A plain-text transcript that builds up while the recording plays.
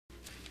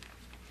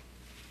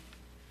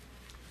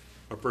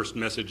Our first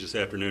message this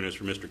afternoon is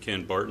from Mr.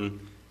 Ken Barton.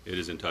 It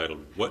is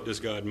entitled, What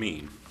Does God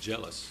Mean?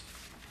 Jealous.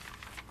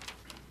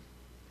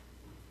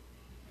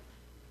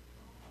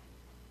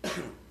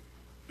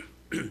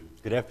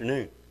 Good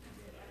afternoon.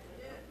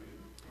 I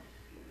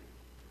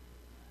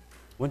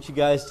want you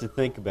guys to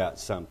think about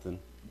something,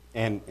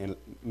 and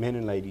men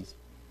and ladies.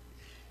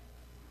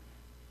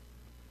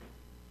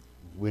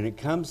 When it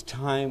comes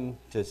time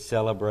to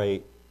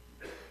celebrate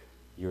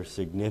your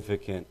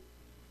significant,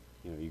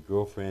 your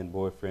girlfriend,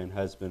 boyfriend,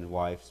 husband,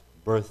 wife's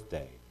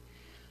birthday,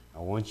 I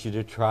want you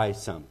to try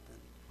something.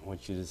 I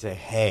want you to say,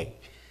 hey,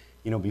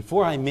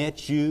 before I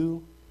met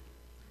you,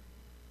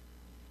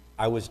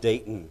 I was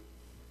dating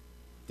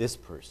this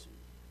person.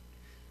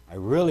 I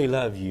really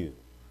love you,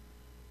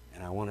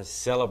 and I want to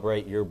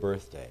celebrate your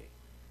birthday.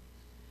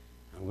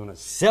 I'm going to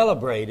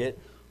celebrate it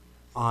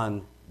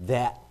on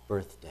that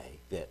birthday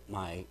that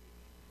my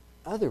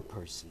other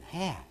person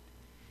had.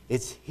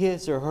 It's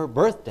his or her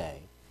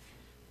birthday,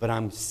 but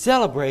I'm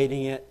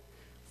celebrating it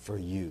for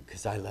you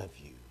because I love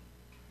you.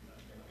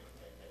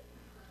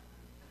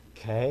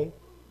 Okay?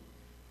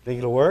 Think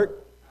it'll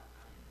work?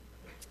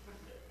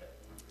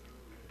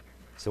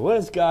 So what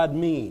does God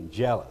mean,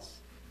 jealous?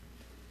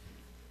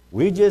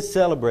 We just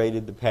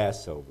celebrated the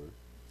Passover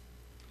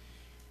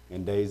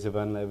and Days of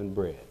Unleavened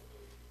Bread.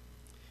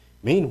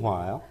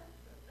 Meanwhile,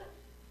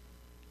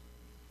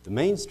 the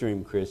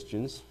mainstream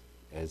Christians,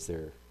 as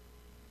they're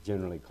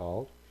generally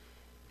called,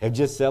 have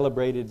just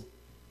celebrated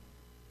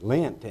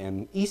Lent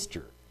and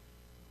Easter.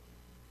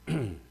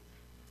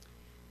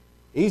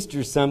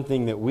 Easter's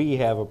something that we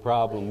have a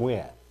problem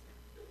with,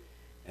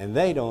 and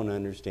they don't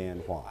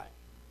understand why.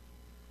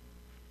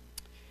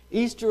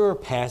 Easter or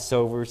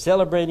Passover,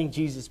 celebrating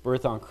Jesus'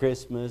 birth on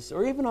Christmas,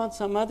 or even on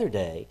some other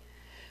day,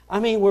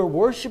 we're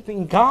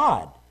worshiping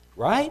God,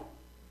 right?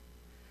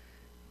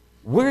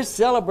 We're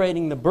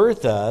celebrating the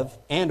birth of,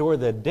 and or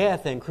the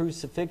death and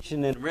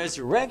crucifixion and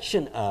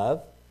resurrection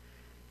of,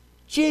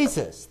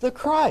 Jesus, the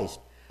Christ.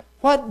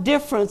 What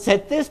difference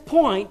at this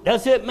point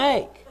does it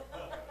make?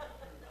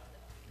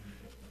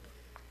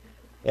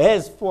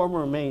 As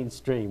former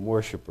mainstream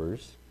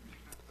worshipers,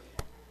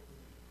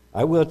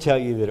 I will tell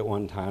you that at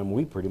one time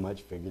we pretty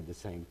much figured the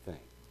same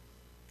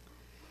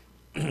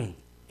thing.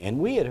 And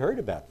we had heard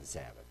about the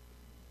Sabbath.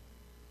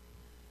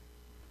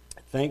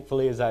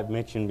 Thankfully, as I've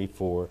mentioned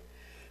before,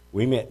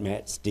 we met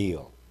Matt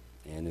Steele.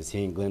 And as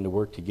he and Glenda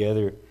worked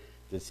together,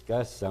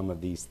 discussed some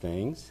of these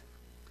things,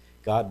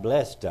 God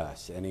blessed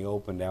us and he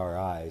opened our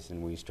eyes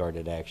and we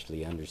started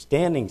actually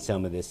understanding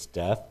some of this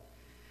stuff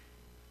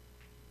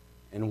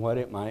and what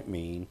it might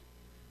mean,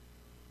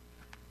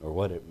 or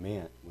what it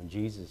meant when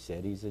Jesus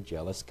said he's a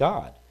jealous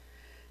God.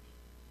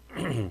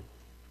 I'm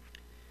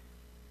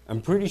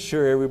pretty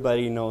sure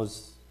everybody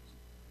knows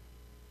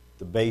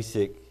the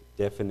basic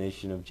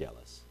definition of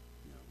jealous,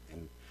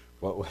 and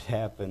what would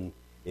happen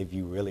if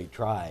you really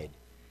tried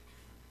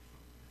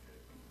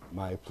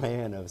my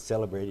plan of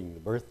celebrating the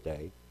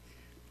birthday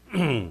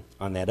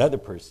on that other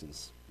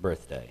person's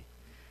birthday.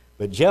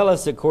 But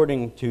jealous,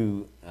 according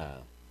to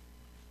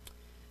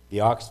the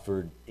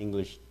Oxford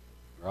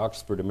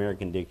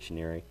American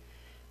Dictionary,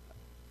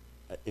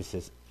 it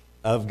says,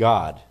 of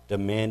God,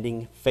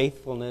 demanding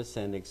faithfulness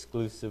and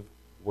exclusive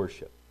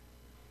worship.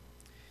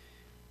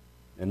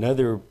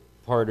 Another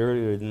part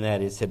earlier than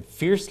that, it said,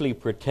 fiercely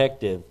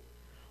protective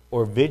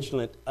or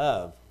vigilant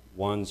of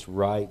one's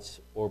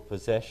rights or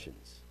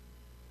possessions.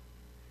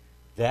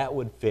 That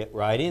would fit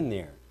right in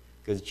there,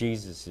 because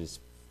Jesus is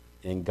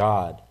in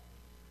God.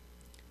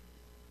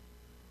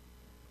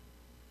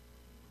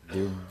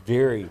 They're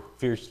very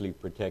fiercely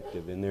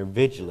protective and they're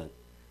vigilant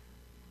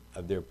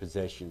of their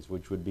possessions,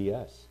 which would be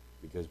us,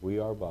 because we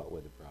are bought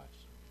with a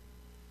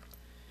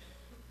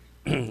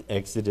price.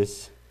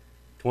 Exodus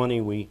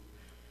 20,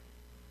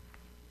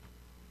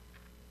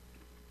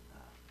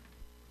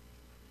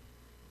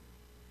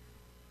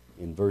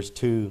 in verse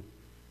 2,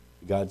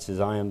 God says,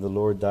 I am the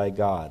Lord thy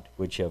God,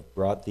 which have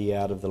brought thee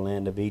out of the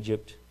land of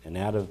Egypt and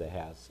out of the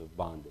house of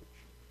bondage.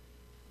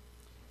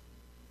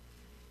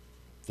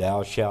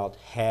 Thou shalt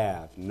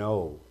have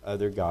no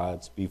other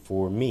gods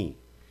before me.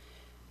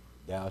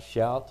 Thou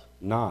shalt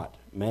not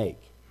make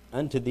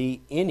unto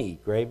thee any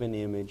graven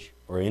image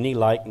or any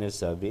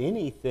likeness of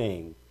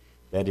anything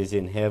that is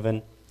in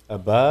heaven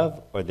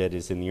above, or that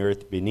is in the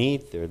earth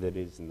beneath, or that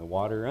is in the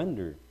water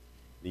under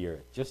the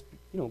earth. Just,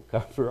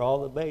 cover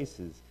all the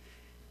bases.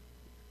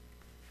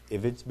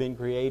 If it's been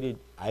created,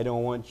 I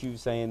don't want you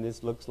saying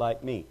this looks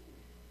like me.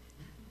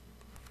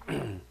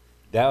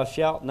 Thou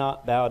shalt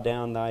not bow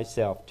down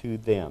thyself to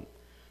them,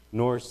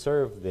 nor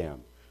serve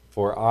them.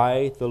 For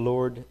I, the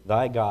Lord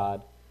thy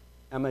God,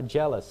 am a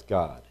jealous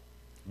God,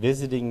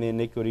 visiting the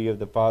iniquity of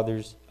the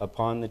fathers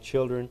upon the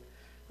children,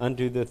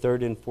 unto the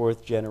third and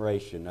fourth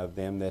generation of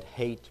them that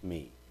hate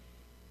me.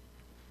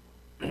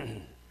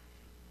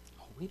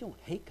 We don't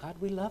hate God,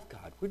 we love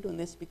God. We're doing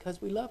this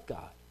because we love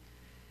God.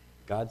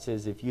 God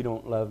says, if you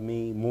don't love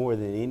me more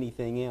than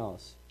anything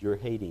else, you're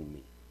hating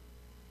me.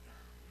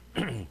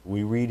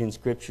 We read in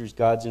Scriptures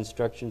God's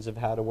instructions of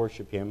how to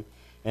worship Him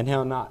and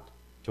how not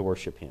to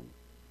worship Him.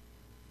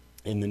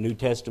 In the New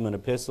Testament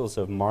epistles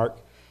of Mark,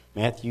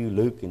 Matthew,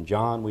 Luke, and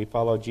John, we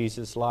follow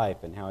Jesus'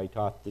 life and how he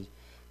taught the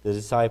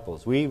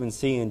disciples. We even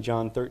see in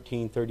John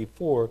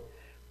 13:34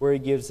 where he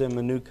gives them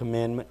a new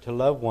commandment to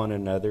love one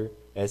another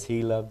as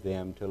he loved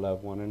them to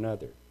love one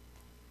another.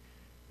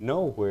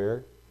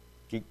 Nowhere,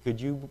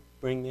 could you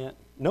bring that?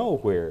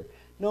 Nowhere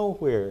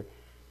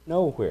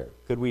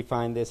could we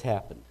find this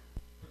happen.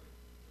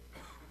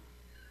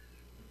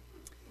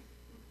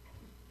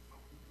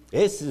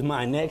 This is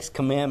my next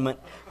commandment.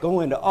 Go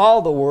into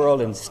all the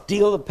world and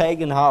steal the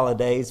pagan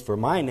holidays for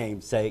my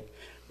name's sake.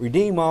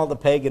 Redeem all the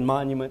pagan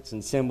monuments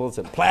and symbols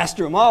and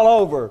plaster them all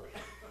over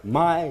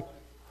my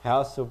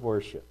house of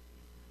worship.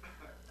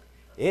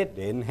 It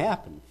didn't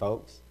happen,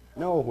 folks.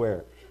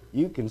 Nowhere.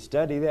 You can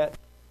study that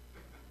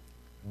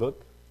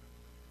book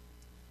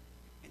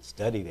and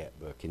study that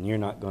book, and you're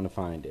not going to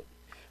find it.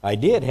 I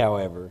did,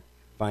 however,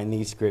 find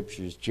these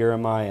scriptures,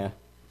 Jeremiah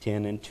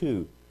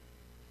 10:2.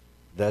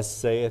 Thus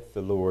saith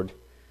the Lord,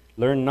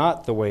 learn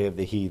not the way of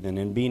the heathen,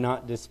 and be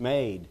not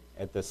dismayed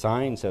at the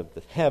signs of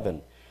the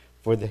heaven,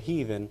 for the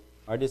heathen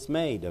are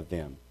dismayed of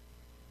them.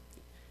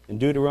 In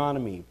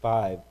Deuteronomy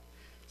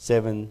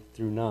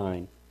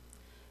 5:7-9,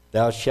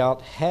 thou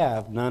shalt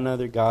have none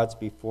other gods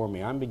before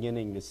me. I'm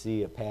beginning to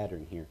see a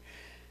pattern here.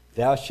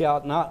 Thou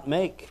shalt not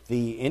make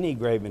thee any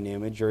graven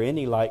image or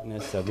any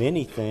likeness of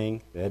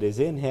anything that is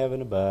in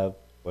heaven above,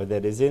 or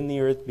that is in the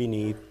earth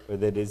beneath, or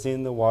that is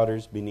in the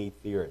waters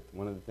beneath the earth.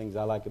 One of the things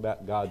I like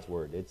about God's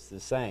word, it's the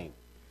same.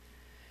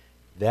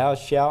 Thou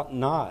shalt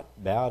not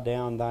bow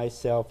down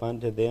thyself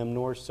unto them,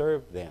 nor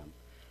serve them.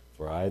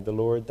 For I, the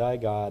Lord thy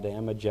God,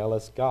 am a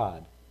jealous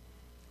God,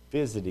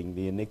 visiting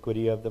the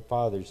iniquity of the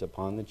fathers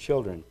upon the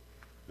children,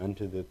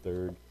 unto the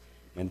third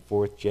and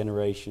fourth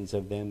generations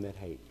of them that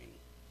hate me.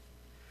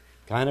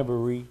 Kind of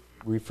a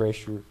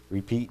refresher,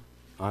 repeat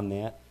on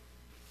that.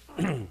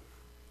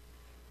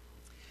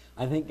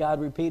 I think God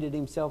repeated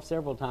himself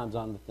several times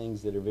on the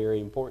things that are very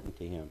important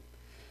to him.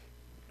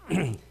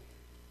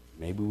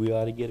 Maybe we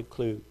ought to get a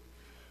clue.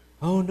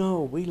 Oh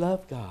no, we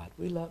love God.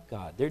 We love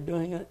God. They're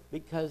doing it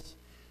because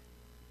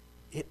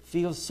it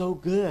feels so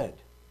good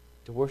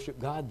to worship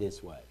God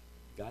this way.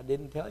 God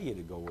didn't tell you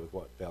to go with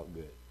what felt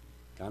good.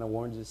 Kind of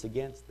warns us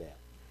against that.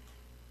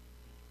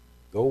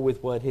 Go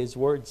with what his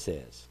word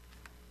says.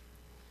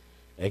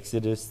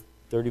 Exodus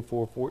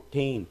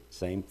 34:14,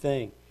 same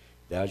thing.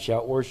 Thou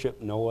shalt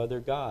worship no other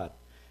God,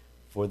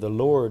 for the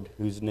Lord,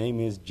 whose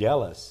name is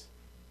jealous,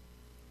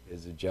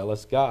 is a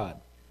jealous God.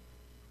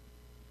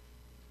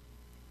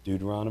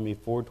 Deuteronomy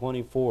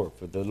 4:24,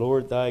 for the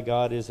Lord thy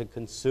God is a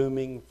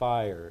consuming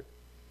fire,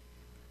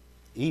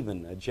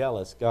 even a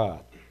jealous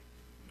God.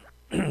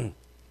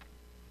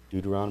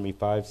 Deuteronomy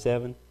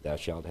 5:7, thou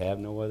shalt have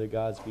no other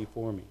gods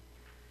before me.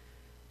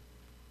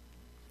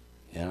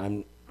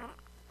 And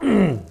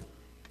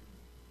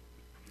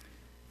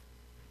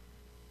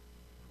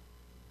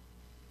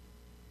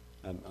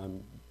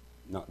I'm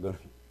not going to...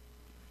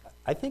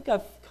 I think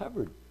I've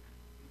covered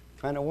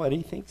kind of what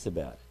he thinks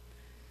about it.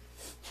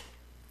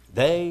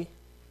 They,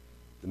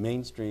 the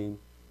mainstream,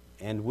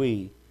 and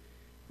we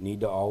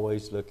need to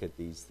always look at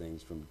these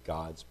things from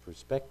God's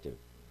perspective.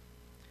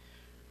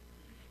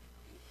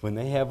 When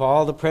they have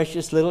all the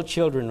precious little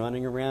children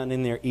running around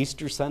in their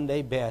Easter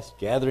Sunday best,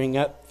 gathering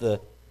up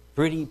the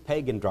pretty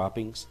pagan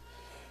droppings,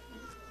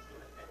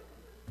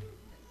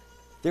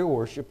 they're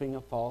worshiping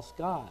a false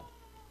god.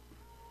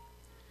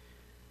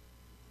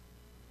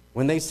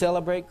 When they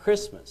celebrate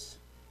Christmas,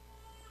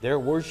 they're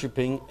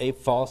worshiping a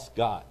false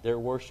god. They're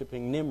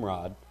worshiping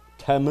Nimrod,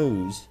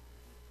 Tammuz,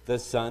 the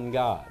sun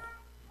god.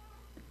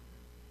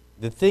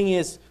 The thing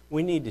is,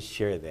 we need to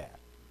share that.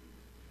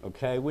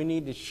 Okay? We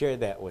need to share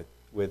that with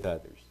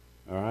others.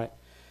 All right?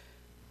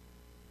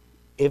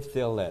 If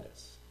they'll let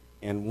us.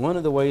 And one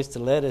of the ways to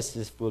let us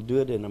is we'll do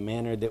it in a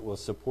manner that will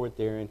support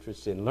their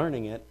interest in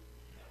learning it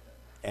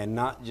and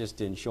not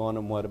just in showing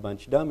them what a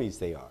bunch of dummies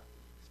they are.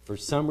 For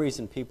some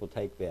reason, people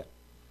take that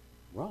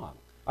wrong.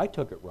 I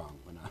took it wrong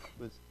when I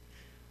was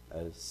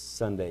a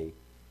Sunday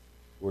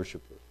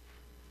worshiper.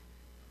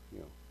 You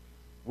know,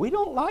 we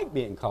don't like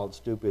being called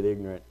stupid,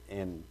 ignorant,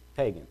 and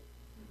pagan.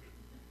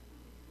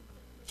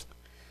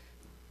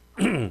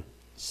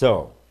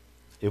 So,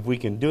 if we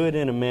can do it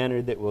in a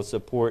manner that will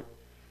support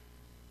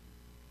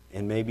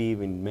and maybe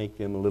even make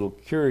them a little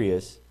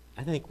curious,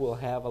 I think we'll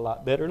have a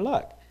lot better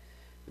luck.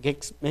 Okay,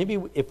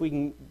 maybe if we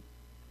can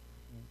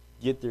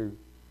get their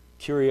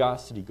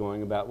curiosity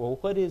going about, well,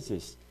 what is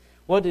this?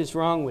 What is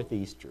wrong with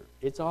Easter?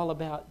 It's all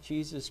about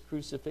Jesus'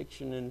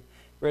 crucifixion and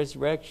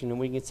resurrection. And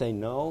we can say,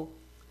 no,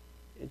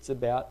 it's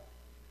about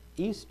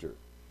Easter.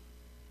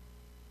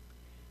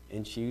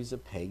 And she was a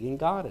pagan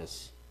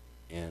goddess.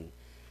 And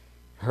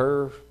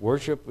her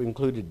worship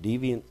included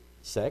deviant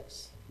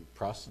sex,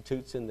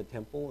 prostitutes in the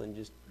temple, and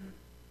just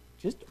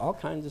all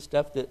kinds of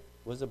stuff that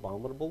was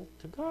abominable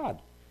to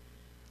God.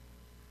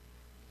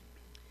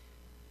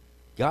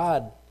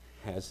 God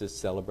has us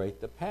celebrate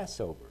the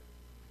Passover,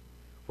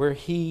 where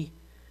he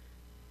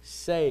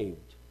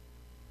saved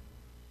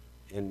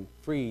and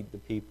freed the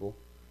people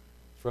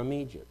from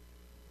Egypt.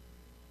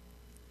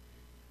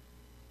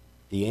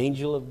 The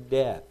angel of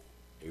death,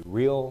 a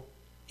real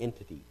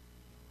entity,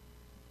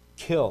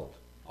 killed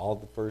all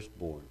the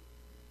firstborn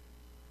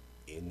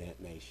in that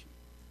nation.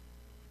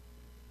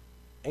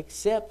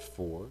 Except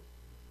for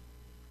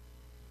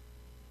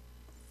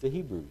the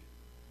Hebrews.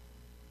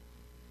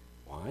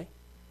 Why?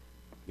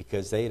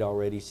 Because they had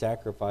already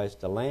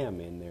sacrificed a lamb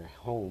in their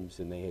homes,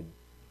 and they had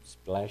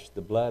splashed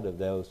the blood of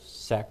those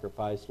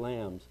sacrificed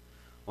lambs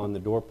on the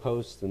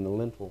doorposts and the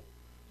lintel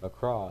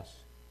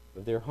across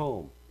of their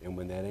home. And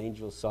when that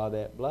angel saw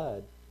that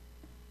blood,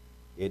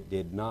 it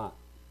did not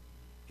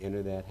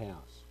enter that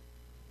house.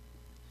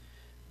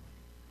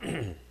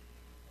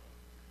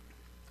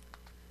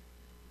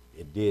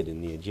 It did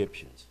in the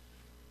Egyptians.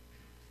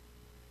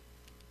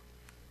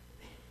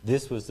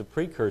 This was the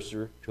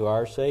precursor to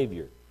our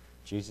Savior,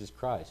 Jesus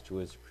Christ, who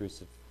was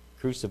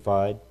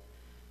crucified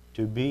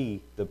to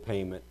be the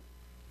payment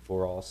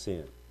for all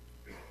sin.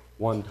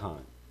 One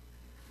time.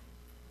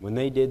 When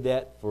they did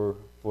that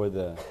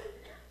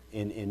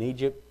in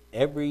Egypt,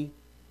 every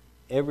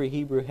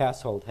Hebrew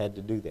household had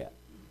to do that.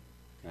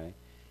 Okay?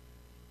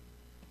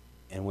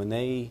 And when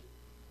they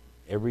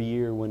every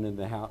year went in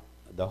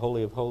the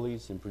Holy of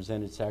Holies and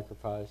presented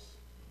sacrifice,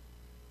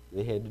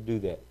 they had to do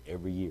that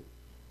every year.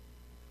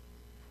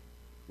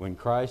 When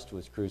Christ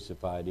was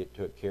crucified, it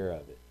took care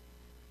of it.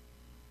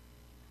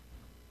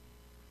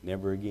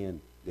 Never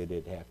again did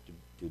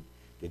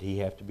he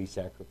have to be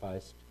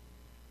sacrificed.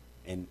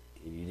 And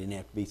he didn't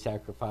have to be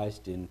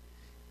sacrificed in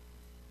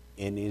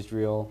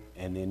Israel,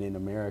 and then in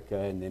America,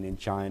 and then in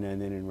China,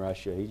 and then in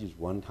Russia. He just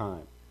one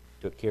time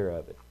took care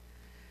of it.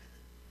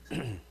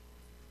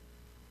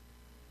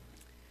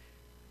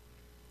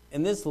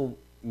 And this will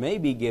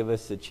maybe give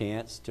us a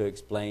chance to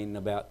explain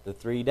about the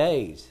 3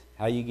 days.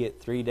 How you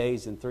get 3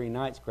 days and 3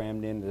 nights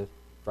crammed into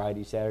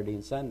Friday, Saturday,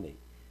 and Sunday.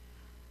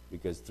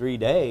 Because 3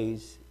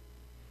 days,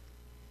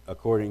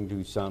 according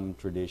to some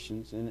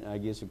traditions, and I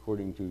guess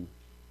according to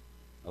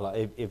a lot,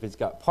 if it's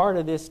got part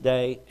of this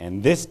day,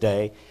 and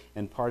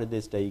part of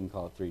this day, you can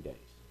call it 3 days.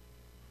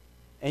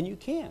 And you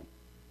can.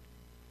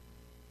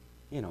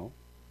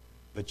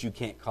 But you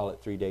can't call it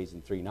 3 days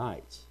and 3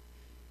 nights.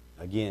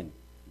 Again,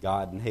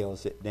 God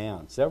nails it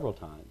down several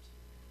times,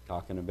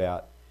 talking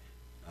about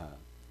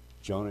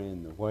Jonah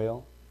in the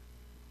whale.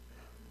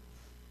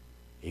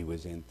 He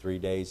was in 3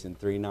 days and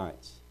 3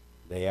 nights.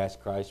 They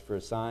asked Christ for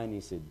a sign. He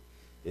said,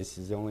 "This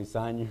is the only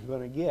sign you're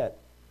going to get.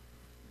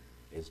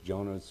 As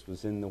Jonah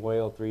was in the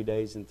whale 3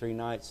 days and 3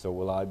 nights, so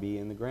will I be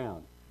in the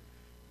ground.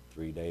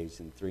 3 days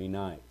and 3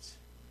 nights.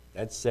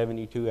 That's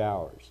 72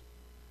 hours.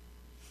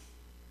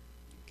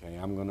 Okay,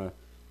 I'm going to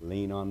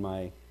lean on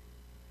my,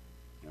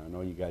 I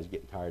know you guys are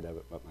getting tired of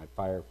it, but my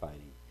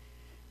firefighting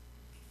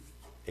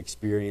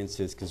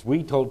experiences, because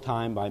we told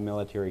time by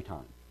military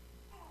time.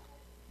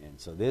 And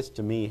so this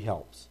to me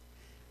helps.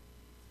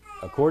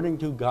 According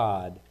to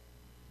God,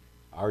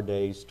 our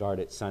days start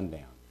at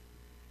sundown,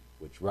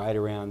 which right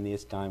around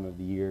this time of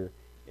the year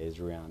is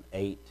around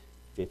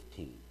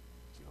 8:15,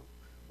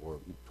 or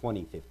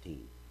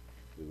 2015,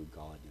 we would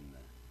call it in the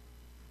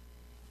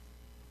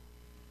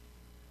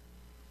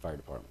fire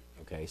department.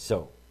 Okay,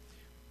 so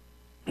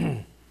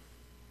they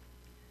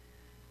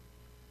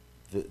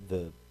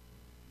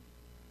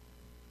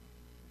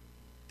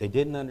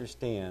didn't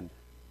understand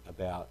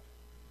about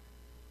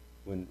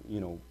when,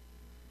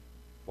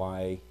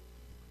 why,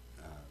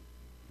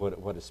 what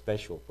a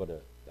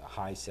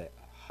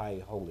high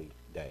holy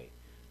day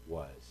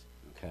was.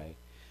 Okay,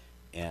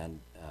 and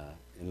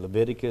in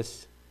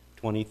Leviticus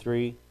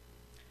 23,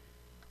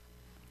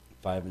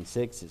 5 and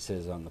 6, it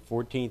says, "On the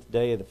 14th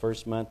day of the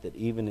first month, at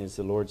even is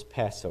the Lord's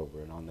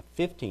Passover, and on the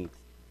 15th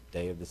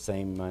day of the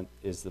same month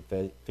is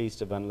the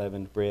feast of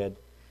unleavened bread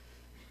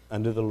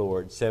unto the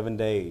Lord. 7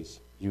 days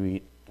you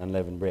eat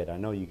unleavened bread." I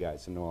know you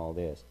guys know all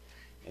this,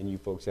 and you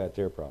folks out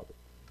there probably.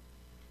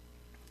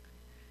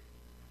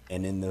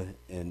 And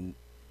in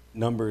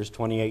Numbers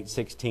 28,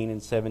 16,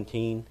 and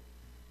 17,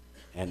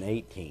 and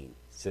 18, it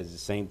says the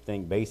same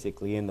thing.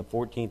 Basically, in the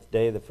 14th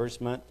day of the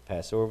first month,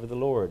 Passover of the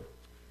Lord.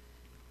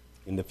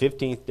 In the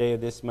 15th day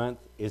of this month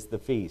is the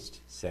feast.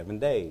 7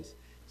 days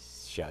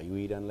shall you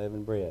eat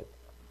unleavened bread.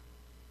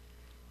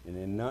 And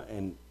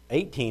in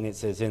 18 it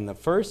says, "In the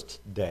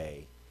first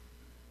day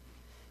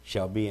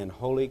shall be an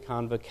holy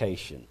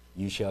convocation.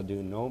 You shall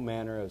do no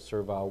manner of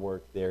servile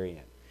work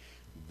therein."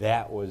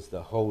 That was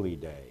the holy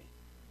day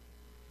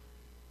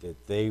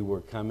that they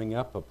were coming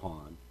up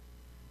upon.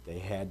 They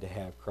had to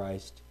have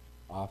Christ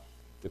off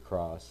the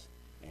cross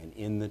and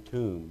in the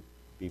tomb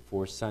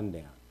before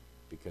sundown,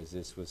 because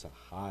this was a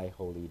high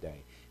holy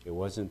day. It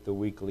wasn't the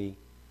weekly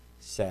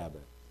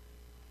Sabbath.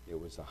 It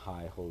was a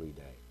high holy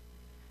day.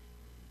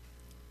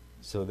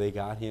 So they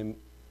got him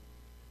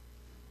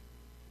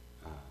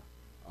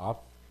off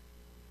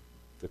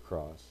the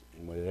cross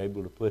and were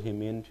able to put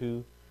him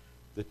into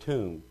the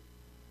tomb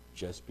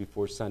just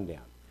before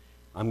sundown.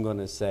 I'm going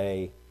to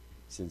say,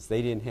 since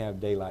they didn't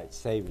have daylight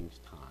savings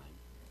time,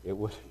 it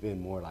would have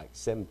been more like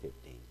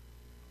 7:15,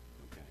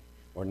 okay,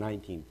 or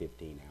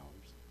 19:15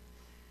 hours.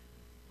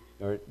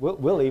 Or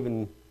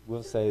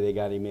we'll say they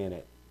got him in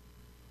at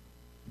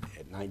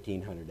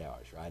 1,900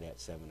 hours, right at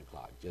 7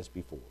 o'clock, just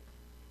before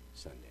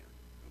sundown.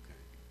 Okay.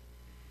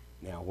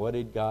 Now, what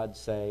did God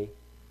say,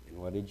 and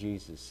what did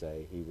Jesus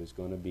say he was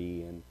going to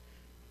be in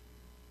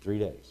 3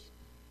 days?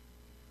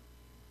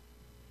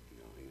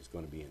 He was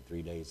going to be in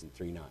 3 days and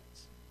 3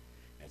 nights.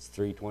 That's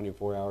 3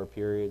 24-hour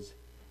periods,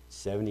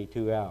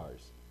 72 hours.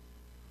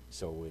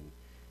 So when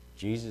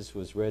Jesus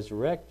was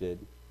resurrected,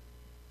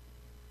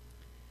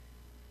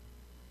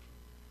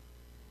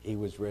 he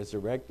was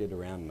resurrected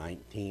around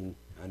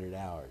 1,900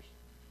 hours.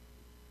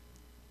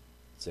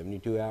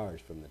 72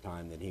 hours from the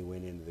time that he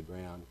went into the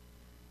ground,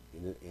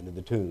 into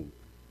the tomb.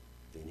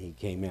 Then he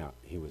came out.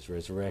 He was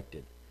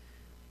resurrected.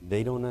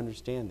 They don't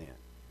understand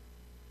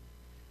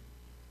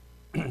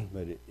that.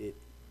 But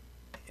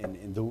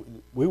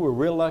we were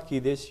real lucky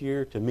this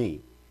year, to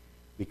me,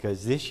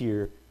 because this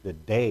year the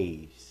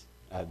dates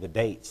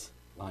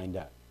lined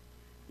up.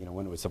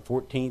 When it was the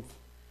 14th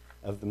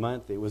of the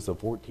month, it was the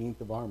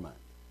 14th of our month.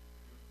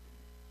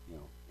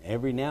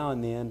 Every now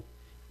and then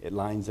it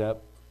lines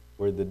up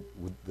where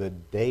the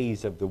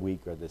days of the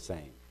week are the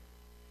same.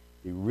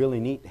 It'd be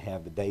really neat to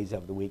have the days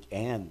of the week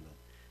and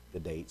the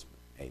dates.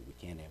 But, hey, we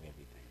can't have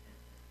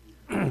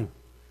everything.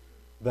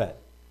 But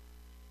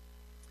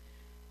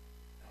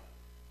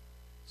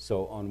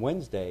so on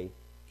Wednesday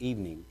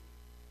evening,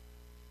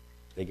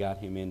 they got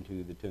him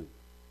into the tomb.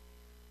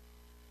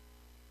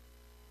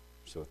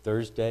 So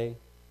Thursday,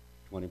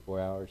 24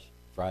 hours.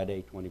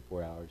 Friday,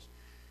 24 hours.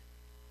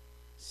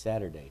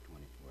 Saturday,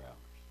 24 hours.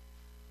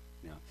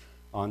 Now,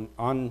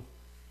 I'll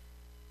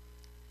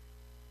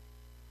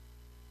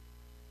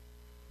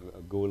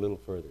go a little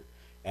further.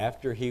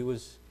 After he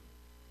was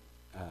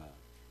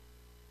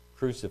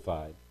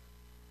crucified,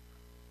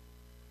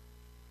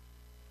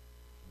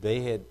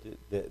 they had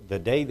the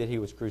day that he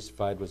was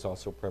crucified was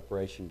also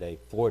preparation day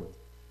for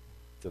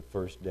the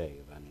first day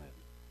of unleavened.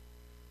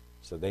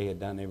 So they had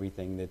done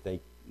everything that they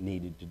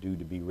needed to do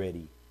to be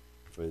ready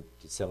to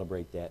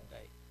celebrate that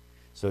day.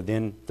 So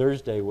then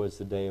Thursday was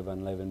the day of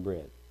unleavened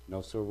bread.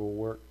 No silver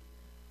work.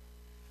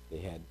 They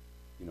had,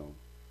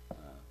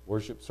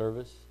 worship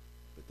service,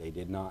 but they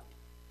did not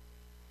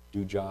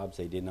do jobs.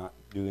 They did not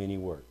do any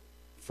work.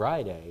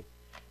 Friday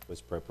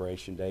was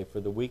preparation day for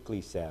the weekly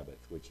Sabbath,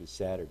 which is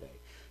Saturday.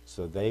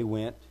 So they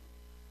went.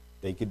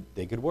 They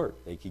could work.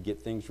 They could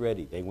get things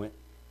ready.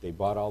 They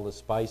bought all the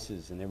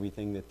spices and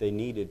everything that they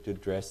needed to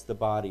dress the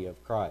body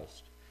of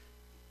Christ.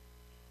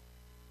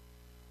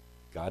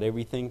 Got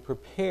everything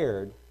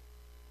prepared.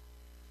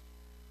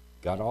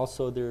 Got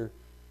also the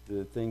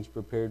things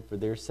prepared for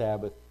their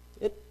Sabbath.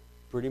 It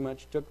pretty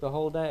much took the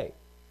whole day.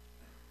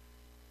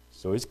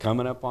 So it's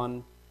coming up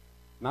on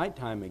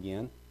nighttime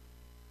again.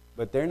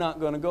 But they're not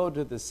going to go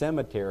to the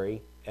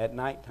cemetery at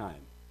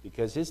nighttime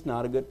because it's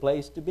not a good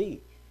place to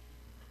be.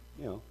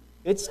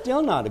 It's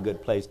still not a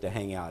good place to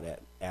hang out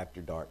at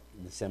after dark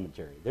in the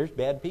cemetery. There's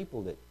bad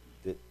people that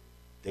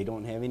they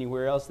don't have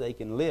anywhere else they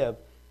can live.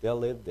 They'll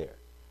live there.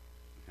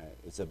 Okay?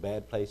 It's a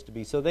bad place to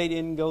be. So they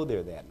didn't go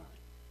there that night.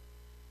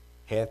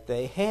 If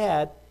they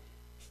had,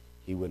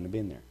 he wouldn't have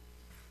been there.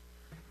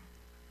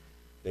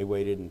 They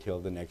waited until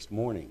the next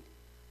morning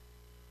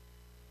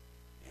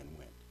and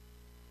went.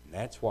 And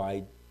that's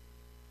why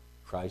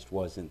Christ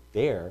wasn't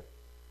there.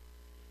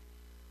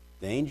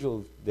 The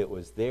angel that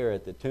was there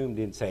at the tomb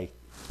didn't say,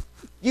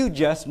 "You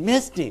just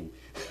missed him."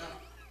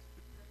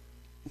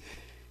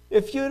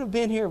 If you'd have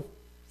been here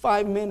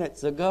 5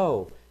 minutes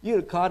ago, you'd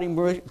have caught him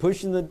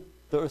pushing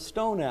the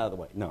stone out of the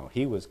way. No,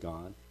 he was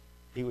gone.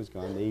 He was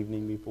gone the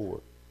evening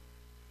before.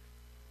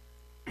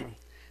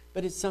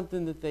 But it's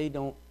something that they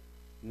don't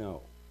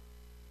know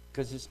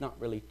because it's not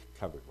really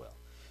covered well.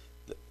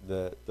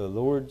 The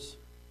Lord's,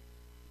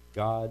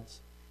 God's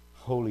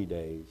holy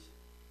days,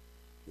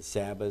 the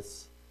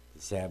Sabbaths,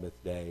 the Sabbath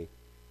day,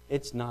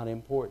 it's not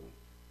important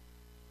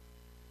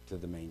to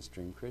the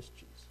mainstream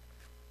Christians.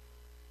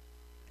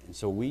 And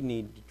so we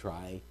need to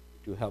try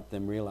to help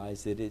them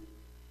realize that it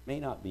may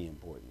not be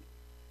important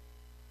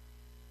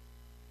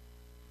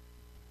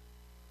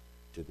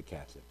to the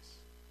Catholics.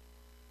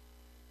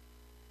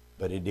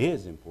 But it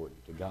is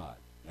important to God.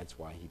 That's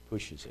why he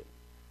pushes it.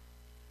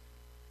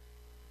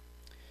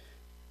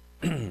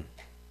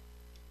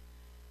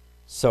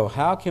 So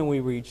how can we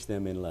reach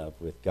them in love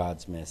with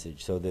God's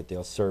message so that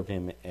they'll serve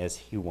him as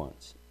he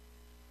wants?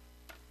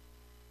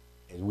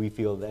 And we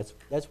feel that's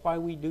why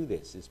we do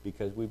this. It's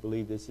because we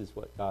believe this is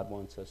what God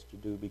wants us to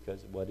do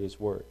because of what his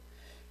word.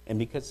 And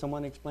because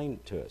someone explained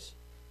it to us.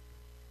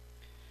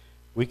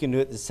 We can do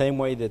it the same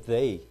way that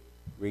they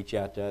reach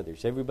out to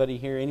others. Anybody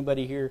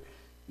here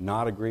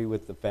not agree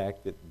with the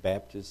fact that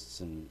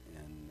Baptists and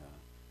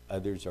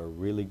others are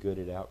really good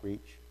at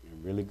outreach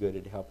and really good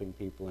at helping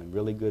people and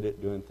really good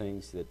at doing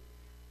things that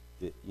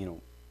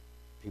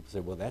people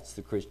say, well, that's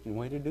the Christian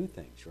way to do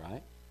things,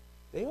 right?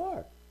 They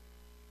are.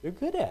 They're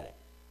good at it.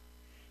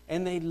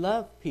 And they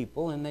love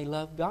people and they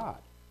love God.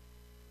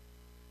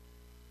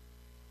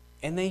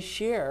 And they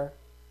share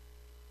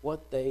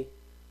what they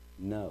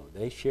know.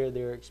 They share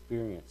their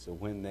experience of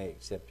when they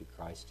accepted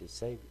Christ as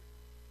Savior.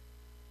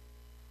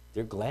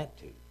 They're glad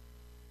to.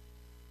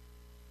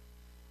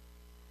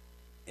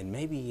 And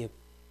maybe if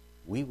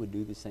we would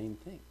do the same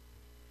thing,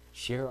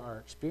 share our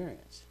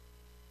experience,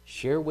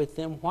 share with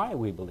them why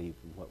we believe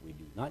in what we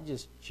do, not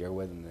just share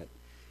with them that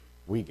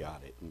we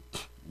got it and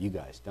you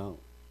guys don't.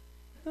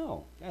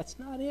 No, that's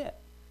not it.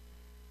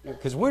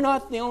 Because we're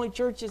not the only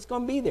church that's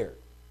going to be there.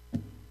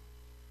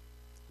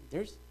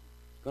 There's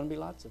going to be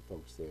lots of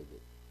folks there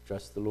that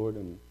trust the Lord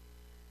and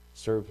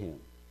serve Him.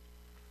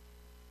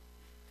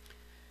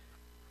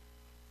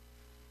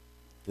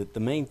 The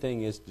main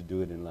thing is to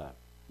do it in love.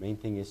 The main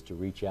thing is to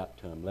reach out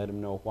to them, let them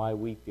know why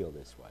we feel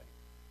this way,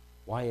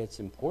 why it's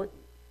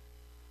important.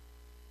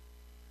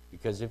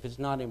 Because if it's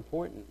not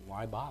important,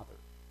 why bother?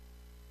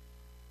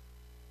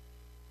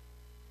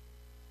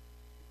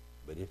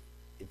 But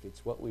if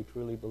it's what we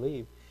truly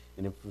believe,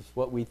 and if it's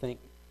what we think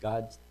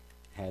God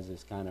has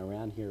us kind of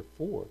around here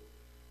for,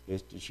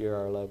 is to share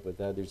our love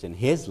with others and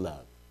His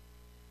love.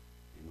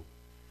 And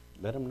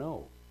let them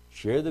know.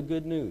 Share the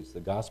good news, the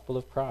gospel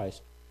of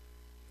Christ.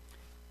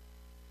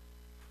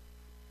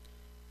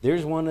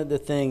 There's one of the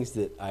things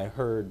that I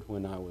heard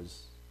when I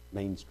was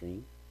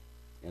mainstream,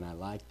 and I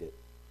liked it.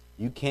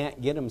 You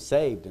can't get them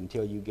saved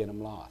until you get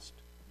them lost.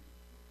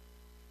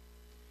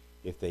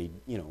 If they,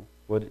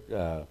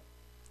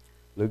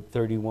 Luke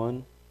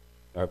 31,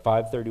 or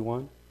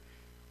 5:31.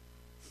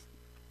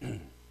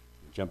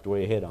 Jumped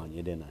way ahead on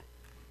you, didn't I?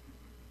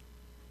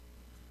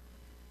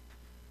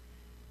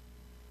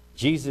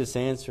 Jesus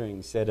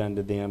answering said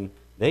unto them,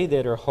 They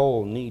that are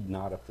whole need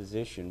not a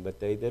physician, but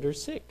they that are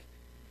sick.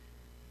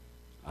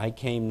 I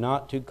came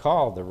not to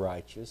call the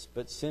righteous,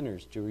 but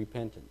sinners to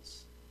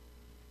repentance.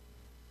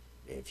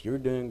 If you're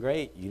doing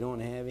great, you don't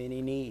have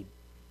any need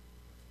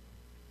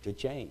to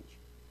change.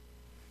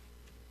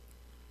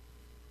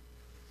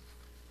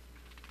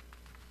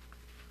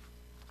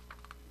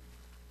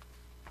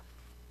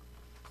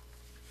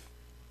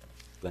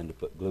 Glenda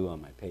put glue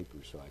on my paper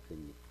so I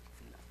couldn't.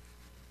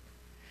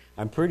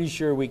 I'm pretty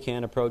sure we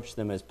can't approach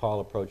them as Paul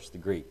approached the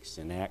Greeks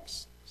in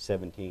Acts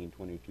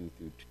 17:22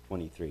 through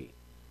 23.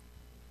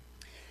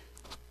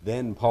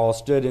 Then Paul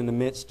stood in the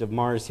midst of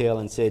Mars Hill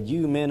and said,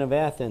 You men of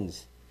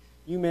Athens,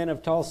 you men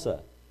of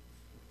Tulsa,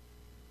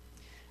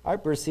 I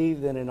perceive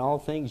that in all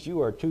things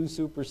you are too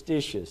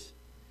superstitious.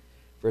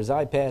 For as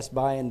I passed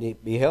by and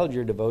beheld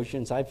your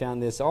devotions, I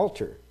found this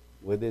altar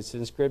with its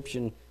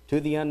inscription, To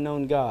the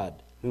unknown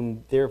God,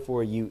 whom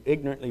therefore you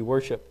ignorantly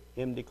worship,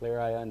 him declare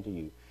I unto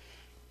you.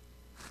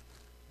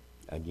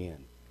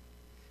 Again,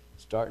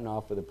 starting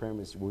off with the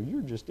premise, well,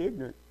 you're just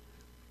ignorant,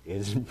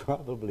 isn't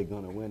probably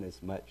going to win us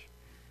much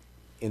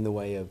in the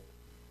way of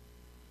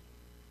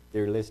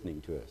they're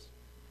listening to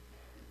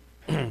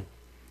us.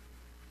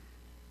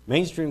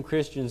 Mainstream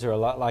Christians are a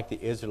lot like the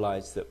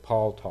Israelites that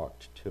Paul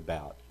talked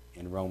about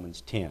in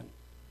Romans 10.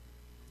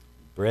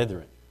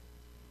 Brethren,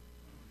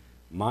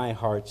 my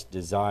heart's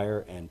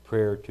desire and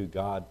prayer to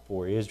God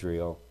for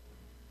Israel,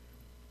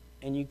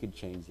 and you could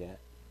change that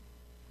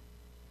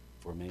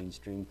for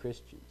mainstream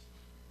Christians,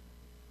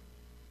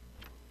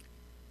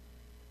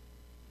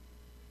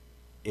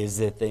 is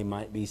that they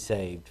might be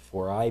saved.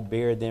 For I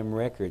bear them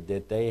record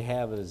that they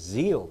have a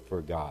zeal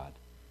for God,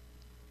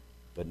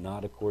 but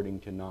not according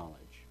to knowledge.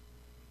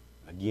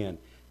 Again,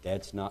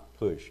 that's not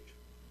pushed.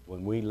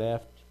 When we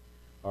left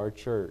our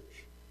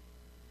church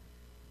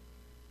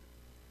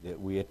that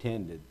we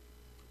attended,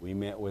 we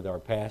met with our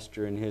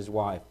pastor and his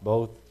wife.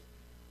 Both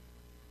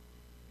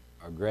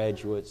are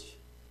graduates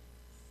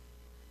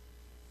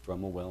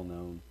from a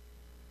well-known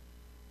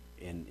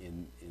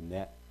in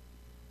that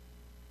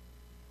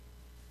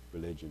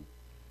religion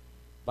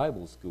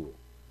Bible school.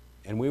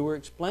 And we were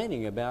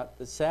explaining about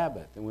the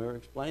Sabbath, and we were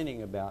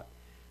explaining about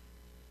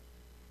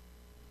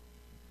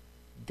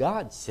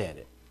God said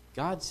it.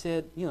 God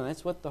said,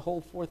 that's what the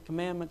whole fourth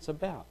commandment's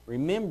about.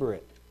 Remember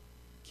it.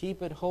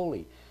 Keep it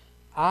holy.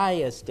 I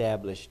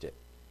established it.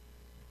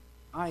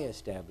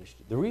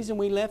 The reason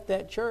we left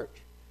that church,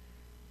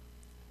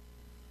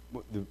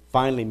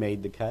 finally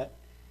made the cut,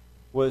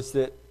 was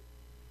that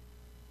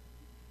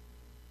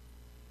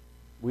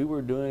we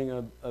were doing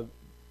a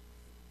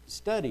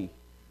study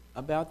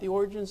about the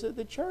origins of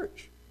the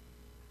church.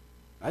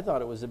 I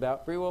thought it was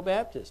about Free Will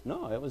Baptist.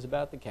 No, it was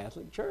about the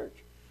Catholic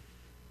Church.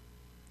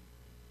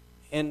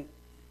 And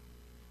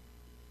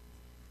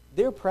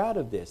they're proud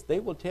of this. They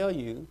will tell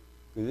you,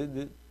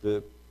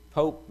 the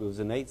Pope, who was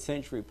an 8th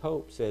century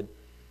Pope, said,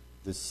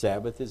 the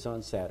Sabbath is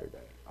on Saturday.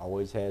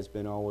 Always has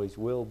been, always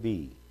will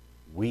be.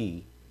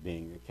 We,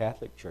 being the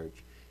Catholic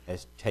Church,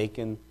 has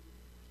taken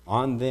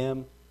on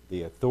them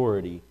the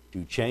authority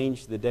to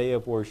change the day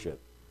of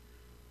worship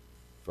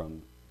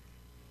from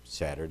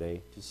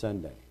Saturday to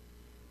Sunday.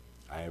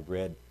 I have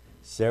read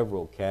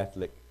several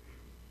Catholic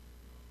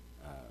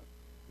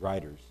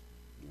writers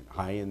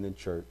high in the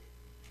church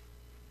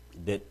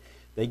that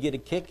they get a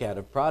kick out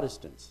of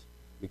Protestants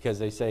because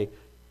they say,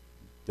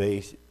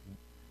 the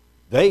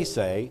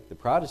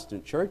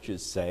Protestant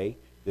churches say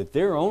that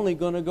they're only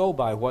going to go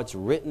by what's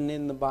written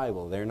in the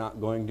Bible. They're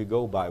not going to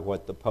go by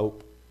what the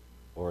Pope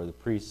or the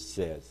priest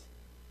says.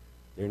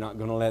 They're not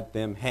going to let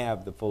them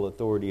have the full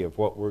authority of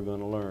what we're going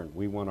to learn.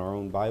 We want our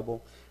own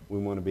Bible. We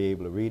want to be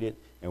able to read it,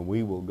 and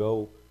we will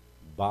go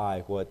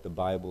by what the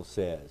Bible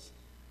says.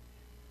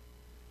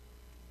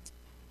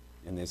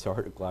 And this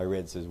article I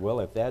read says,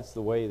 well, if that's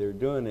the way they're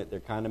doing it, they're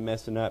kind of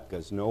messing up,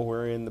 because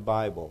nowhere in the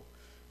Bible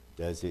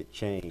does it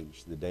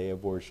change the day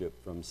of worship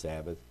from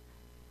Sabbath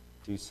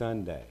to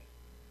Sunday.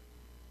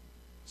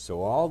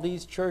 So all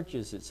these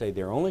churches that say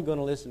they're only going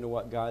to listen to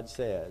what God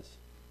says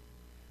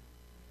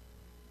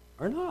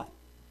are not.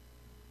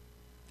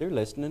 They're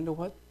listening to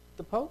what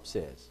the Pope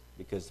says,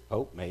 because the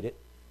Pope made it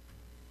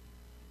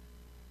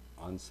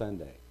on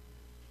Sunday.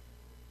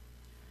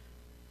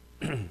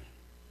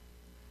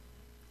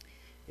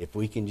 If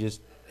we can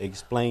just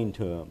explain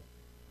to them,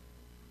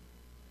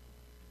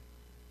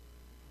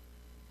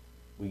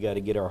 we got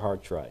to get our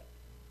hearts right.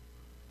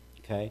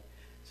 Okay?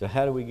 So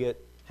how do we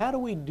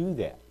do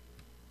that?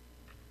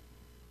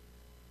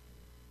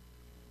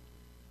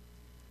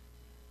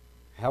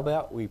 How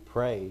about we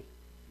pray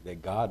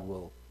that God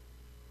will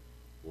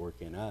work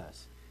in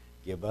us,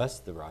 give us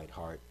the right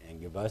heart,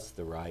 and give us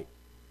the right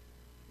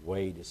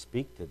way to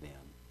speak to them,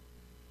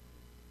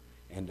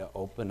 and to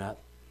open it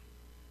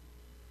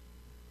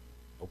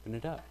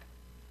up.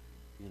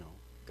 You know,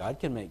 God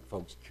can make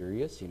folks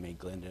curious. He made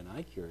Glenda and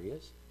I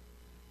curious.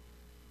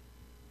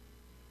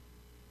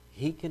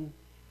 He can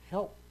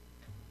help.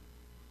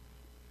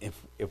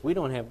 If we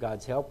don't have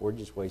God's help, we're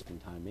just wasting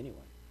time anyway.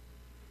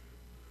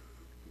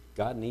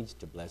 God needs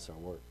to bless our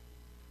work.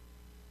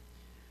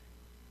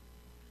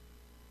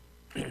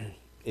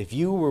 If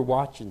you were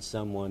watching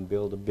someone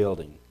build a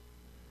building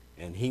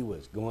and he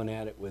was going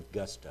at it with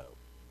gusto,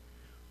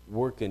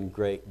 working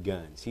great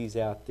guns, he's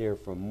out there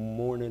from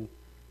morning,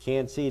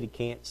 can't see to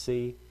can't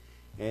see,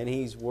 and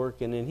he's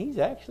working, and he's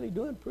actually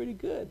doing pretty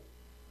good.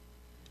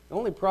 The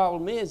only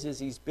problem is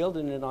he's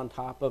building it on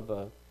top of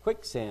a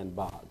quicksand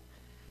bog.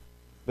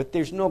 But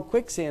there's no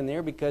quicksand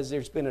there because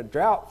there's been a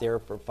drought there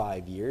for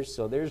 5 years,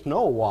 so there's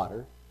no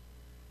water.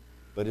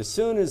 But as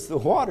soon as the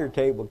water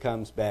table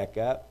comes back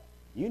up,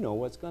 you know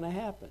what's going to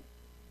happen.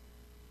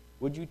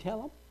 Would you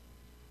tell him?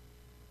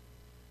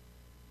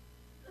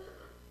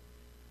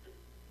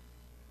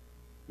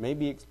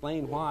 Maybe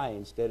explain why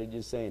instead of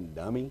just saying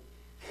dummy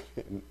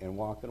and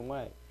walking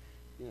away.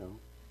 You know,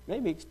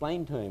 maybe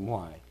explain to him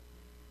why.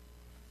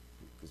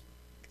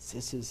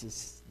 Because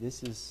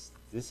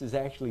this is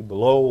actually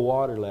below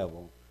water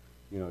level,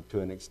 you know,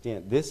 to an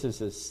extent. This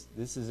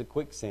is a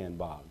quicksand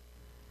bog.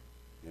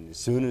 And as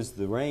soon as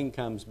the rain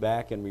comes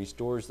back and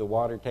restores the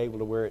water table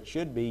to where it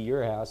should be,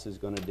 your house is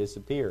going to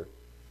disappear.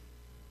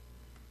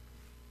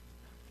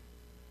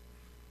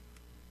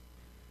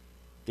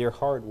 They're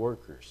hard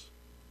workers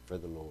for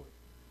the Lord.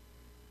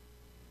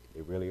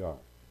 They really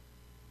are.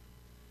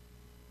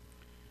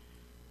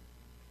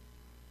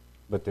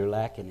 But they're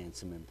lacking in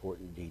some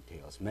important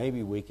details.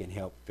 Maybe we can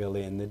help fill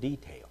in the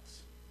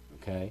details.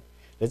 Okay?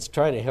 Let's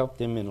try to help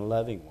them in a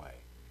loving way,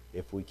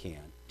 if we can,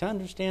 to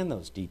understand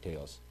those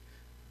details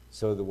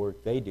so the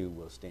work they do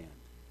will stand.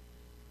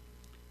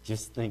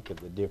 Just think of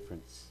the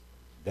difference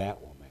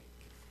that will make.